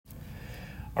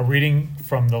A reading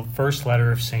from the first letter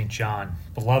of St. John.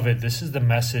 Beloved, this is the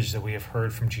message that we have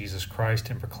heard from Jesus Christ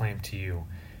and proclaimed to you.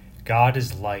 God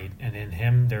is light, and in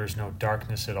him there is no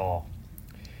darkness at all.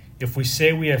 If we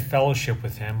say we have fellowship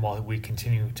with him while we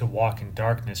continue to walk in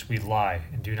darkness, we lie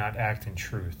and do not act in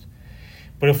truth.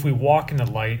 But if we walk in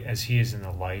the light as he is in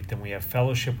the light, then we have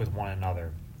fellowship with one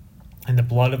another. And the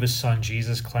blood of his Son,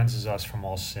 Jesus, cleanses us from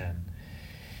all sin.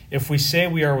 If we say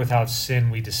we are without sin,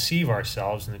 we deceive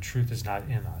ourselves, and the truth is not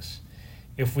in us.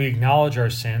 If we acknowledge our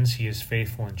sins, he is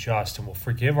faithful and just, and will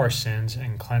forgive our sins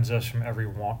and cleanse us from every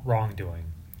wrongdoing.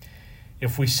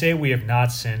 If we say we have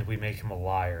not sinned, we make him a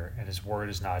liar, and his word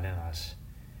is not in us.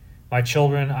 My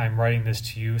children, I am writing this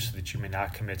to you so that you may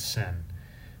not commit sin.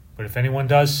 But if anyone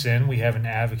does sin, we have an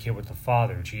advocate with the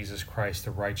Father, Jesus Christ,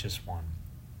 the righteous one.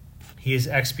 He is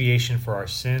expiation for our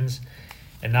sins,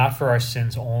 and not for our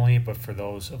sins only, but for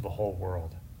those of the whole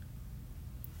world.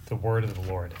 The word of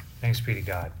the Lord. Thanks be to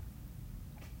God.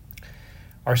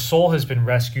 Our soul has been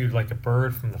rescued like a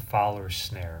bird from the fowler's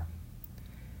snare.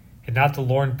 Had not the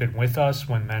Lord been with us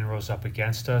when men rose up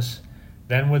against us,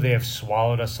 then would they have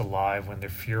swallowed us alive when their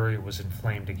fury was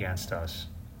inflamed against us.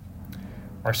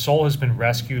 Our soul has been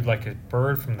rescued like a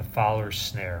bird from the fowler's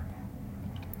snare.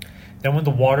 Then when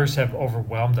the waters have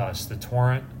overwhelmed us, the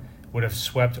torrent would have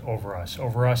swept over us.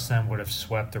 Over us then would have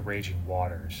swept the raging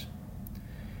waters.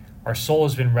 Our soul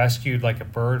has been rescued like a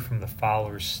bird from the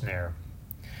fowler's snare.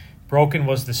 Broken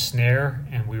was the snare,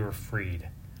 and we were freed.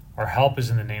 Our help is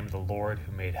in the name of the Lord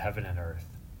who made heaven and earth.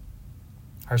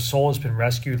 Our soul has been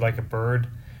rescued like a bird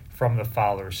from the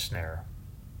fowler's snare.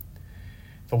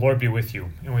 The Lord be with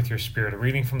you and with your spirit. A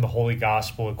reading from the Holy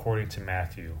Gospel according to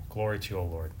Matthew. Glory to you, O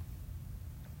Lord.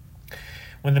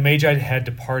 When the Magi had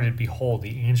departed, behold,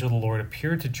 the angel of the Lord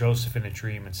appeared to Joseph in a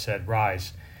dream and said,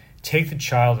 Rise, take the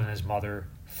child and his mother,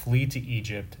 flee to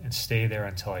Egypt, and stay there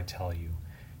until I tell you.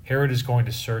 Herod is going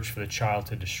to search for the child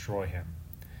to destroy him.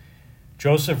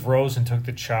 Joseph rose and took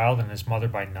the child and his mother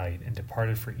by night and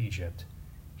departed for Egypt.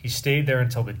 He stayed there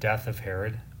until the death of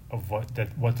Herod, of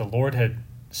what the Lord had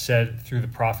said through the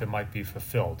prophet might be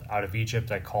fulfilled. Out of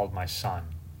Egypt I called my son.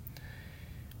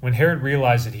 When Herod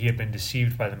realized that he had been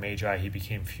deceived by the Magi, he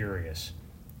became furious.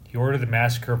 He ordered the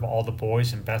massacre of all the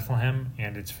boys in Bethlehem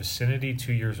and its vicinity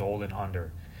 2 years old and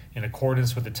under, in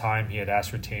accordance with the time he had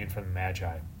ascertained from the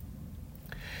Magi.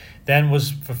 Then was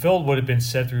fulfilled what had been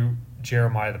said through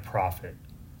Jeremiah the prophet.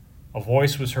 A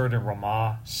voice was heard in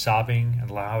Ramah, sobbing and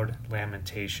loud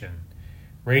lamentation,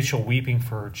 Rachel weeping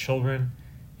for her children,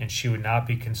 and she would not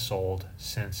be consoled,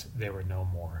 since they were no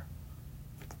more.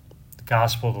 The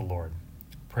Gospel of the Lord.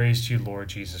 Praise to you, Lord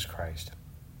Jesus Christ.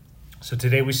 So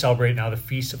today we celebrate now the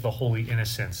Feast of the Holy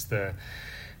Innocents, the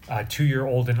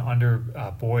 2-year-old and under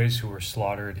boys who were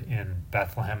slaughtered in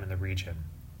Bethlehem and the region.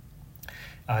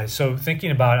 So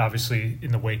thinking about, obviously,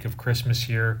 in the wake of Christmas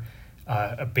here,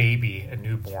 a baby, a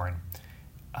newborn,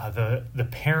 the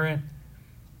parent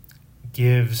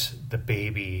gives the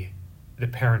baby the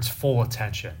parent's full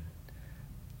attention.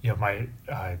 You know,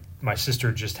 my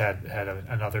sister just had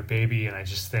another baby, and I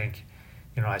just think,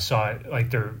 you know, I saw it like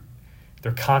they're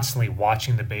constantly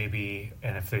watching the baby,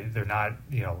 and if they're not,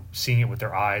 you know, seeing it with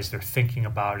their eyes, they're thinking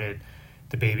about it.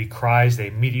 The baby cries, they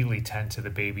immediately tend to the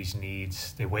baby's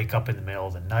needs. They wake up in the middle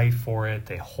of the night for it,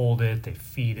 they hold it, they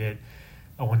feed it.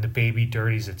 And when the baby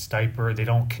dirties its diaper, they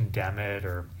don't condemn it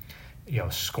or, you know,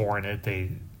 scorn it.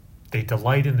 They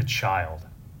delight in the child.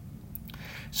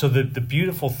 So the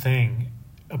beautiful thing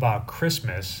about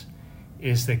Christmas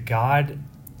is that God,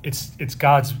 it's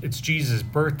Jesus'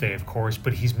 birthday, of course,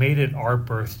 but he's made it our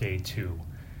birthday too.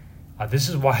 This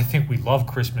is why I think we love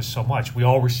Christmas so much. We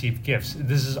all receive gifts.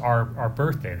 This is our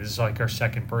birthday. This is like our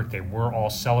second birthday. We're all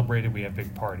celebrated. We have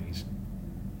big parties.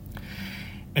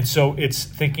 And so it's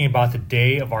thinking about the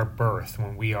day of our birth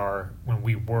when we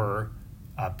were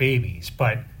babies.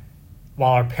 But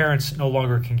while our parents no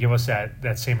longer can give us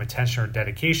that same attention or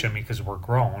dedication because we're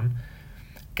grown,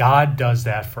 God does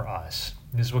that for us.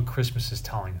 This is what Christmas is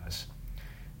telling us.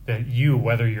 That you,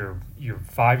 whether you're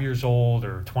 5 years old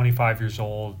or 25 years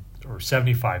old or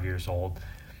 75 years old,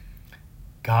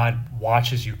 God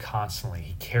watches you constantly.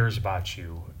 He cares about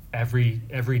you.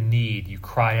 Every need you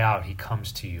cry out, he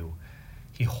comes to you.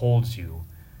 He holds you.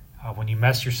 When you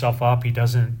mess yourself up, he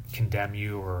doesn't condemn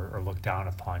you or look down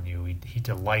upon you. He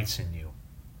delights in you.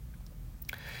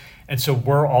 And so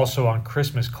we're also on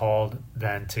Christmas called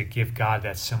then to give God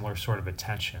that similar sort of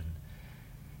attention.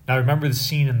 Now remember the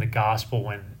scene in the gospel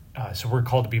when, so we're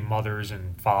called to be mothers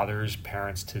and fathers,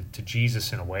 parents to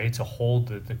Jesus in a way, to hold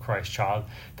the Christ child.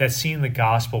 That scene in the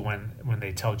gospel when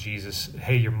they tell Jesus,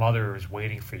 hey, your mother is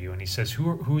waiting for you. And he says,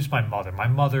 who's my mother? My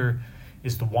mother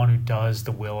is the one who does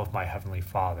the will of my heavenly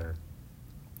Father.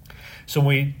 So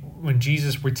when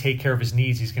Jesus would take care of his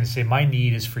needs, he's going to say, my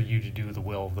need is for you to do the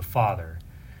will of the Father.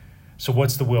 So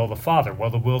what's the will of the Father? Well,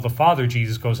 the will of the Father,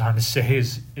 Jesus goes on to say,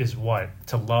 is what?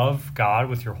 To love God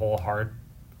with your whole heart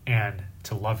and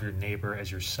to love your neighbor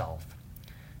as yourself.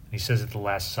 And he says at the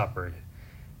Last Supper,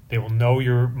 they will know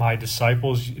you're my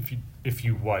disciples if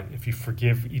you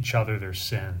forgive each other their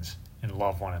sins and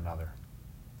love one another.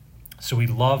 So we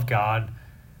love God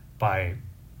by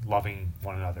loving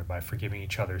one another, by forgiving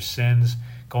each other's sins,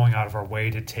 going out of our way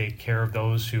to take care of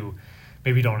those who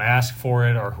maybe don't ask for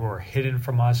it or who are hidden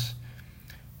from us,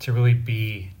 to really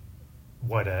be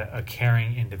a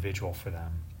caring individual for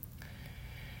them.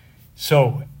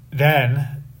 So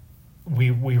then we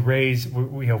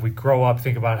grow up,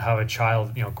 think about how a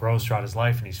child grows throughout his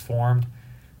life and he's formed,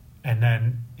 and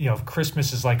then if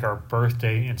Christmas is like our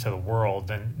birthday into the world,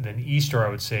 then Easter, I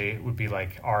would say, would be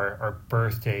like our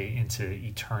birthday into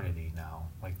eternity now,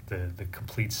 like the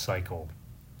complete cycle.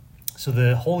 So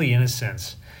the Holy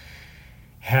Innocents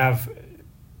have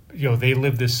they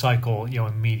lived this cycle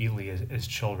immediately as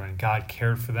children. God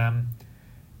cared for them,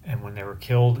 and when they were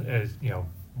killed as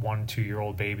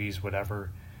 1-2-year-old babies,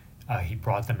 whatever, he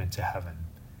brought them into heaven.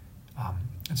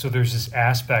 And so there's this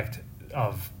aspect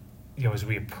of as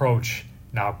we approach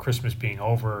now Christmas being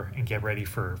over and get ready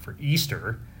for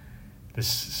Easter, this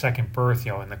second birth,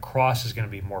 and the cross is going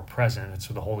to be more present. And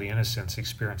so the Holy Innocents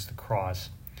experience the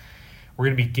cross. We're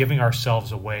going to be giving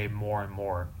ourselves away more and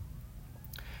more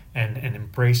and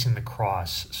embracing the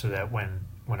cross, so that when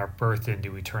our birth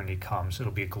into eternity comes,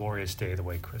 it'll be a glorious day the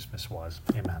way Christmas was.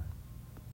 Amen.